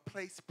have a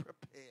place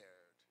prepared.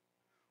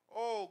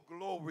 Oh,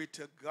 glory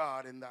to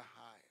God in the highest.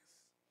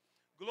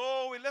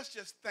 Glory, let's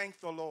just thank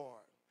the Lord.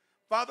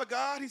 Father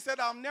God, he said,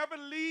 I'll never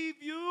leave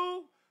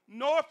you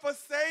nor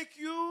forsake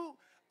you.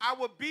 I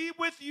will be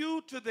with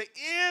you to the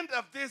end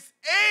of this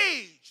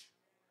age.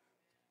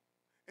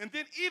 And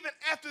then even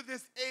after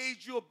this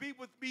age, you'll be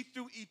with me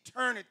through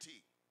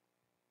eternity.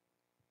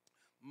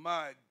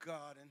 My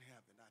God in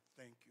heaven,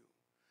 I thank you.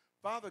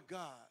 Father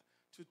God,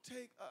 to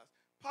take us.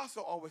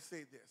 Apostle always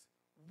say this,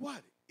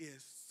 what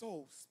is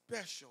so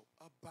special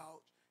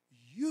about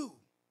you?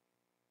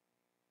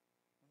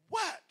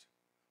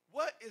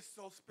 What is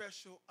so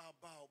special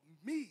about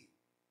me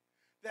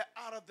that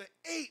out of the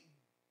 8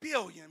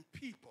 billion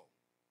people,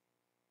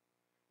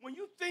 when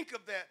you think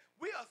of that,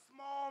 we're a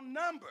small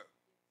number.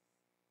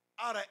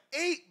 Out of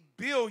 8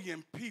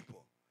 billion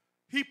people,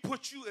 he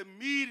put you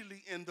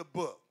immediately in the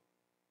book.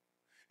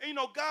 And you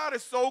know, God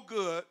is so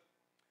good,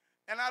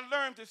 and I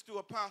learned this through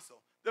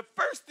Apostle. The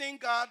first thing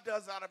God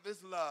does out of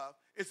his love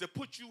is to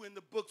put you in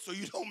the book so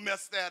you don't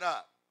mess that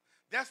up.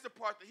 That's the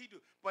part that he do.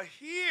 But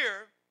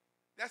here,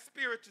 that's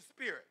spirit to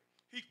spirit.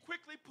 He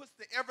quickly puts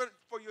the evidence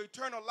for your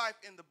eternal life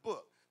in the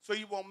book so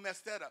you won't mess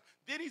that up.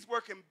 Then he's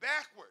working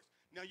backwards.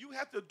 Now, you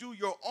have to do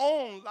your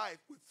own life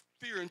with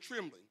fear and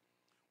trembling.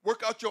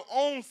 work out your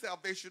own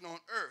salvation on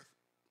earth.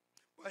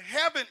 But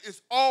heaven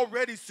is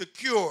already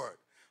secured.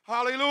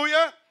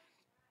 Hallelujah.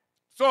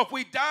 So if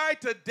we die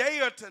today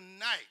or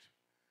tonight,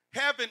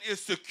 heaven is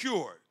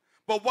secured.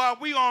 But while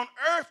we on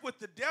earth with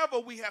the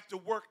devil, we have to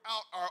work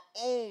out our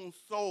own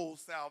soul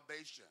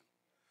salvation.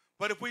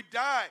 But if we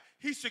die,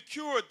 he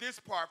secured this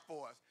part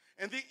for us.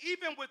 And then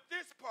even with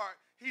this part,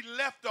 he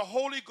left the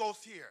Holy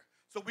Ghost here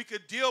so we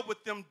could deal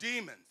with them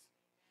demons.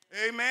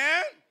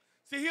 Amen?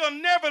 See, he'll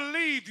never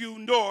leave you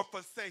nor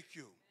forsake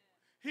you.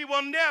 He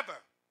will never.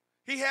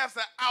 He has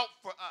an out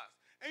for us.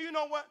 And you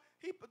know what?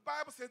 The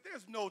Bible says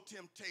there's no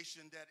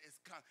temptation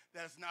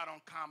that is not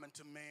uncommon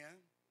to man.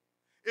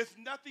 It's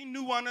nothing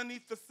new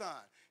underneath the sun.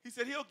 He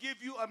said he'll give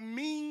you a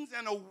means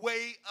and a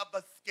way of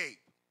escape.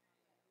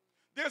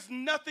 There's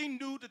nothing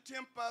new to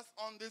tempt us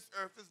on this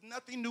earth. There's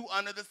nothing new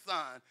under the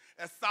sun,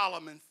 as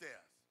Solomon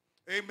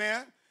says.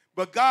 Amen?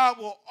 But God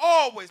will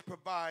always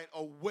provide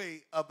a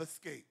way of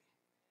escape.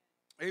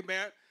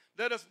 Amen?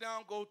 Let us now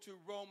go to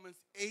Romans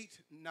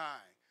 8:9.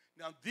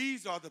 Now,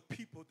 these are the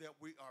people that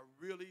we are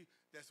really,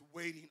 that's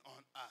waiting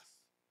on us,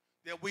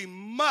 that we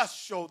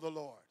must show the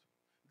Lord.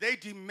 They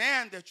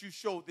demand that you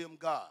show them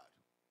God.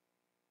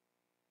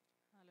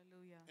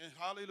 Hallelujah. And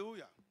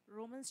hallelujah.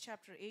 Romans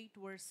chapter 8,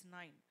 verse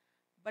 9.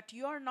 But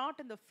you are not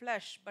in the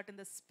flesh, but in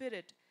the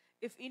Spirit,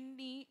 if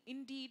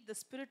indeed the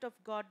Spirit of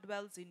God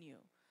dwells in you.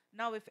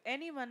 Now, if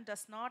anyone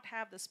does not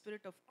have the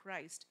Spirit of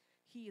Christ,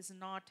 he is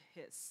not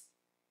his.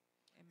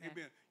 Amen.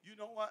 Amen. You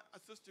know what,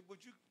 sister,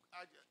 would you,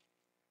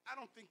 I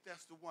don't think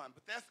that's the one,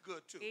 but that's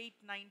good too.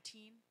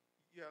 8:19.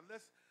 Yeah,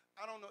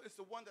 I don't know, it's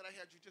the one that I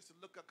had you just to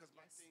look up because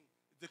my thing,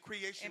 the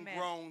creation Amen.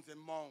 groans and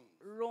moans.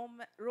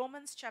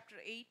 Romans chapter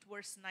 8,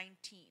 verse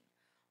 19.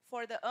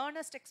 For the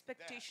earnest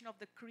expectation of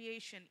the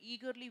creation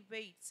eagerly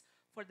waits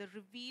for the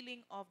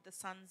revealing of the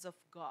sons of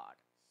God.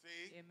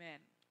 See? Amen.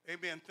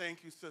 Amen.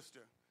 Thank you,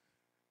 sister.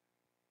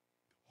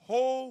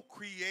 Whole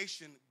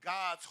creation,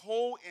 God's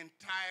whole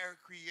entire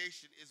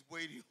creation is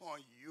waiting on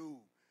you.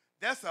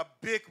 That's a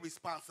big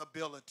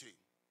responsibility.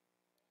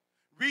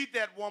 Read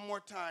that one more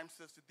time,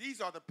 sister.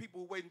 These are the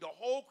people waiting. The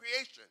whole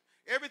creation,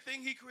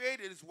 everything he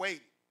created is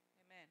waiting.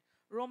 Amen.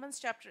 Romans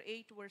chapter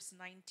 8, verse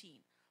 19.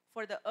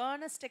 For the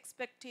earnest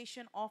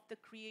expectation of the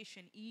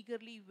creation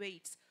eagerly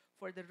waits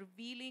for the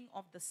revealing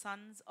of the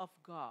sons of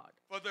God.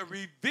 For the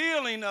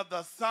revealing of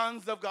the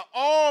sons of God.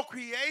 All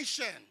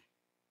creation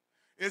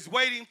is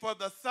waiting for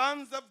the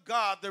sons of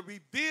God, the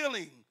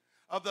revealing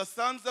of the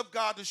sons of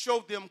God to show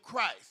them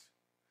Christ.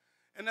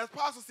 And the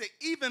apostle said,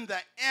 even the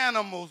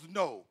animals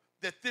know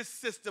that this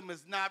system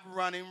is not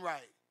running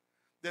right,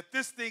 that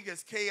this thing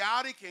is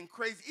chaotic and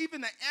crazy.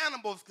 Even the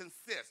animals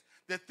consist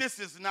that this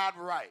is not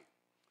right.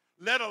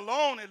 Let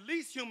alone at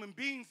least human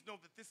beings know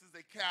that this is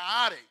a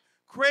chaotic,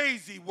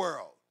 crazy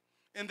world.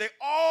 And they're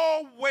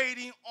all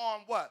waiting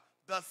on what?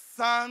 The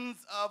sons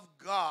of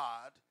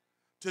God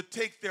to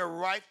take their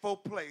rightful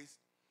place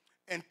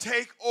and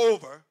take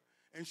over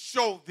and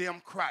show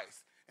them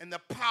Christ and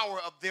the power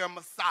of their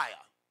Messiah.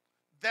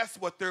 That's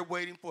what they're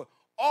waiting for.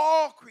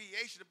 All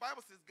creation, the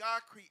Bible says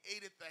God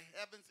created the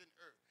heavens and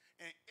earth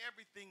and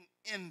everything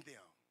in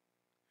them.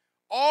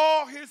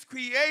 All his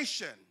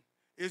creation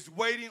is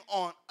waiting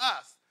on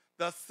us,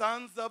 the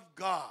sons of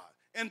God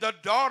and the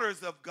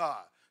daughters of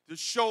God, to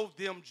show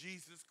them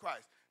Jesus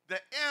Christ. The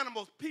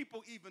animals,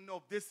 people even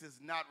know this is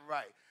not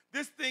right.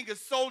 This thing is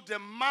so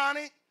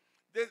demonic.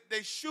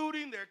 They're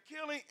shooting, they're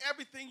killing.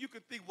 Everything you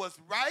could think was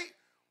right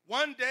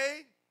one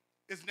day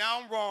is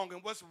now wrong,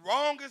 and what's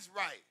wrong is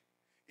right.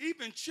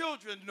 Even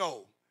children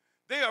know.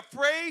 They're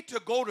afraid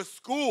to go to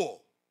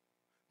school.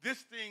 This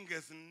thing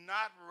is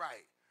not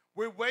right.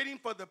 We're waiting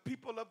for the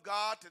people of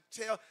God to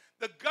tell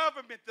the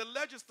government, the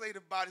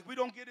legislative bodies. We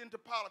don't get into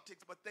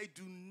politics, but they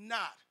do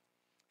not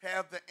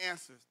have the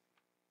answers.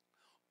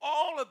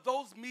 All of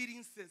those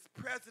meetings since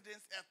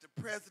presidents after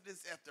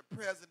presidents after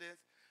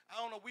presidents,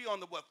 I don't know, we on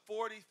the, 47th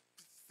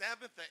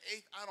or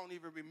 8th? I don't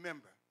even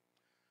remember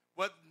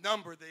what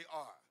number they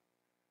are.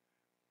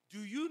 Do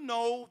you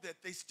know that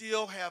they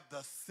still have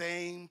the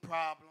same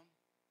problem?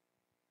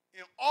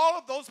 In all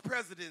of those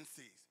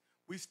presidencies,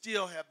 we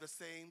still have the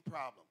same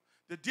problem.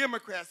 The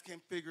Democrats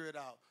can't figure it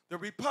out. The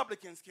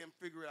Republicans can't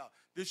figure it out.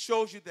 This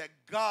shows you that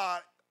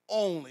God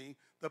only,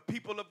 the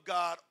people of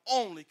God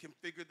only can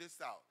figure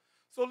this out.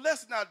 So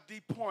let's not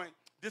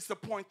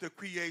disappoint the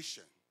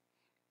creation.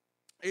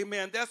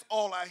 Amen. That's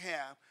all I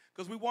have,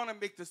 because we want to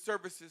make the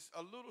services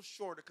a little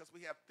shorter because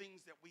we have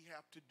things that we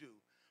have to do.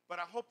 But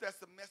I hope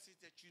that's a message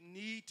that you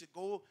need to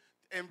go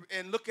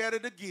and look at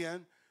it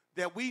again,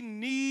 that we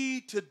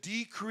need to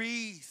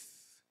decrease.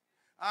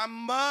 I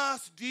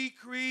must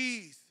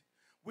decrease.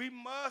 We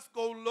must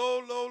go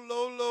low, low,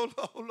 low, low,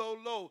 low, low,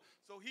 low,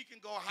 so he can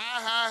go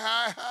high, high,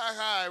 high,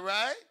 high, high,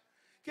 right?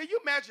 Can you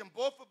imagine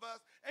both of us?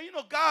 And you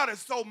know, God is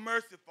so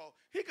merciful.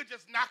 He could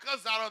just knock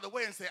us out of the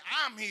way and say,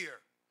 I'm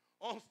here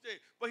on stage.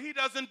 But he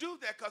doesn't do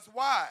that, because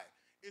why?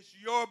 It's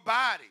your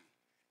body.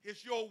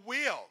 It's your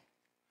will.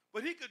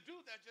 But he could do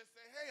that, just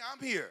say, hey,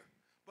 I'm here.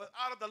 But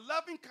out of the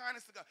loving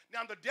kindness of God.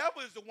 Now, the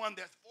devil is the one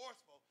that's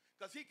forceful,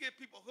 because he get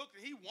people hooked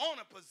and he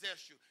want to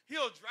possess you.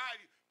 He'll drive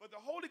you. But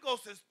the Holy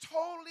Ghost is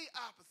totally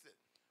opposite.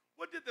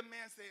 What did the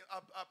man say,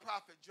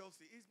 Prophet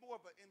Joseph? He's more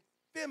of an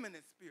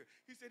effeminate spirit.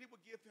 He said he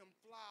would give him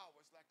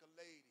flowers like a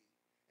lady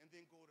and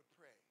then go to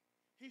pray.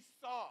 He's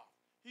soft.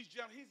 He's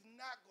gentle. He's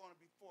not going to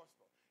be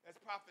forceful. As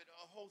Prophet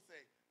Jose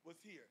was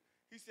here,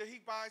 he said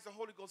he buys the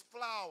Holy Ghost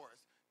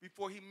flowers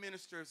before he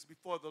ministers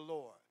before the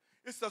Lord.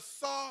 It's a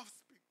soft,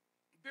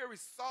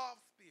 very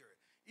soft spirit,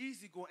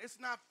 easygoing.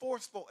 It's not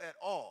forceful at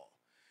all.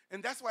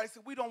 And that's why he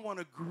said we don't want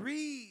to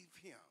grieve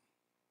him.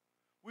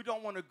 We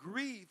don't want to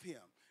grieve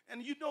him.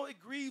 And you know it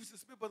grieves the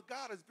spirit, but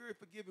God is very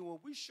forgiving. When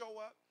we show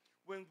up,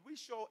 when we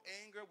show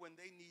anger when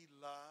they need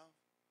love,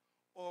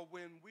 or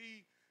when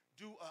we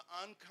do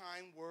an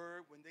unkind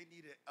word, when they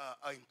need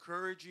an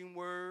encouraging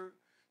word.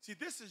 See,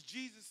 this is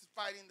Jesus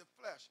fighting the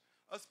flesh,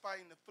 us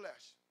fighting the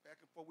flesh back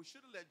and forth. We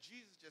should have let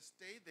Jesus just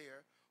stay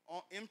there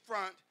in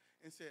front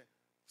and say,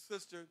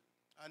 sister,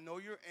 I know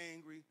you're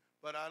angry,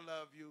 but I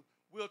love you.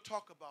 We'll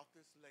talk about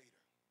this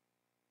later.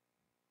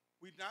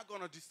 We're not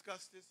going to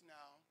discuss this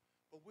now,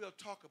 but we'll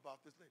talk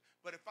about this later.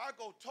 But if I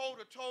go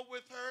toe-to-toe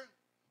with her,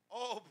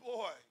 oh,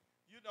 boy,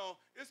 you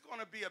know, it's going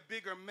to be a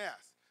bigger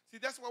mess.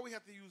 See, that's why we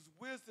have to use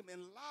wisdom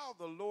and allow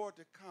the Lord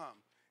to come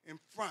in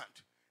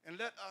front and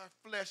let our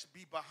flesh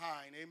be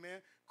behind, amen?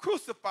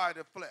 Crucify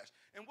the flesh.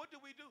 And what do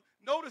we do?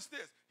 Notice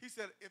this. He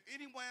said, if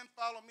anyone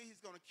follow me,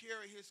 he's going to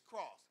carry his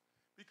cross.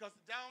 Because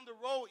down the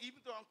road,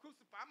 even though I'm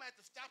crucified, I might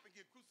have to stop and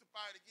get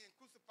crucified again,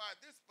 crucify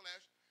this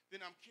flesh.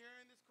 Then I'm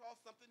carrying this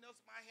cross. Something else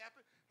might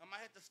happen. I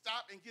might have to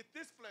stop and get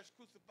this flesh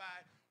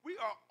crucified.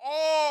 We are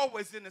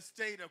always in a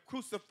state of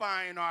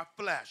crucifying our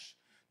flesh.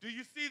 Do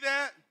you see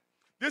that?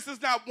 This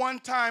is not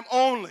one time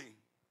only.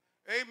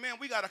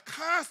 Amen. We got to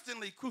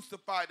constantly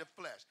crucify the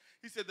flesh.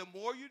 He said, the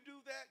more you do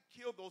that,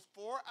 kill those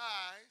 4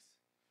 eyes,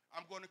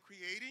 I'm going to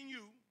create in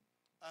you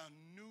a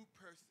new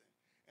person.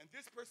 And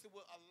this person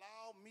will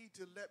allow me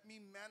to let me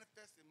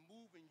manifest and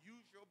move and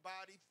use your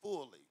body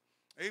fully.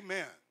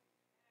 Amen.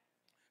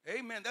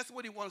 Amen. That's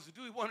what he wants to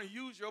do. He wants to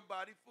use your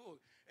body fully.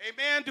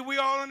 Amen. Do we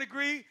all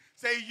agree?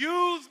 Say,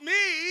 use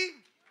me.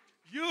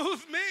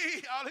 Use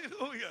me.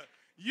 Hallelujah.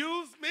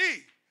 Use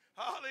me.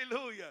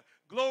 Hallelujah.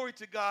 Glory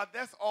to God.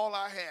 That's all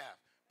I have.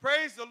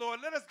 Praise the Lord.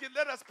 Let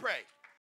us pray.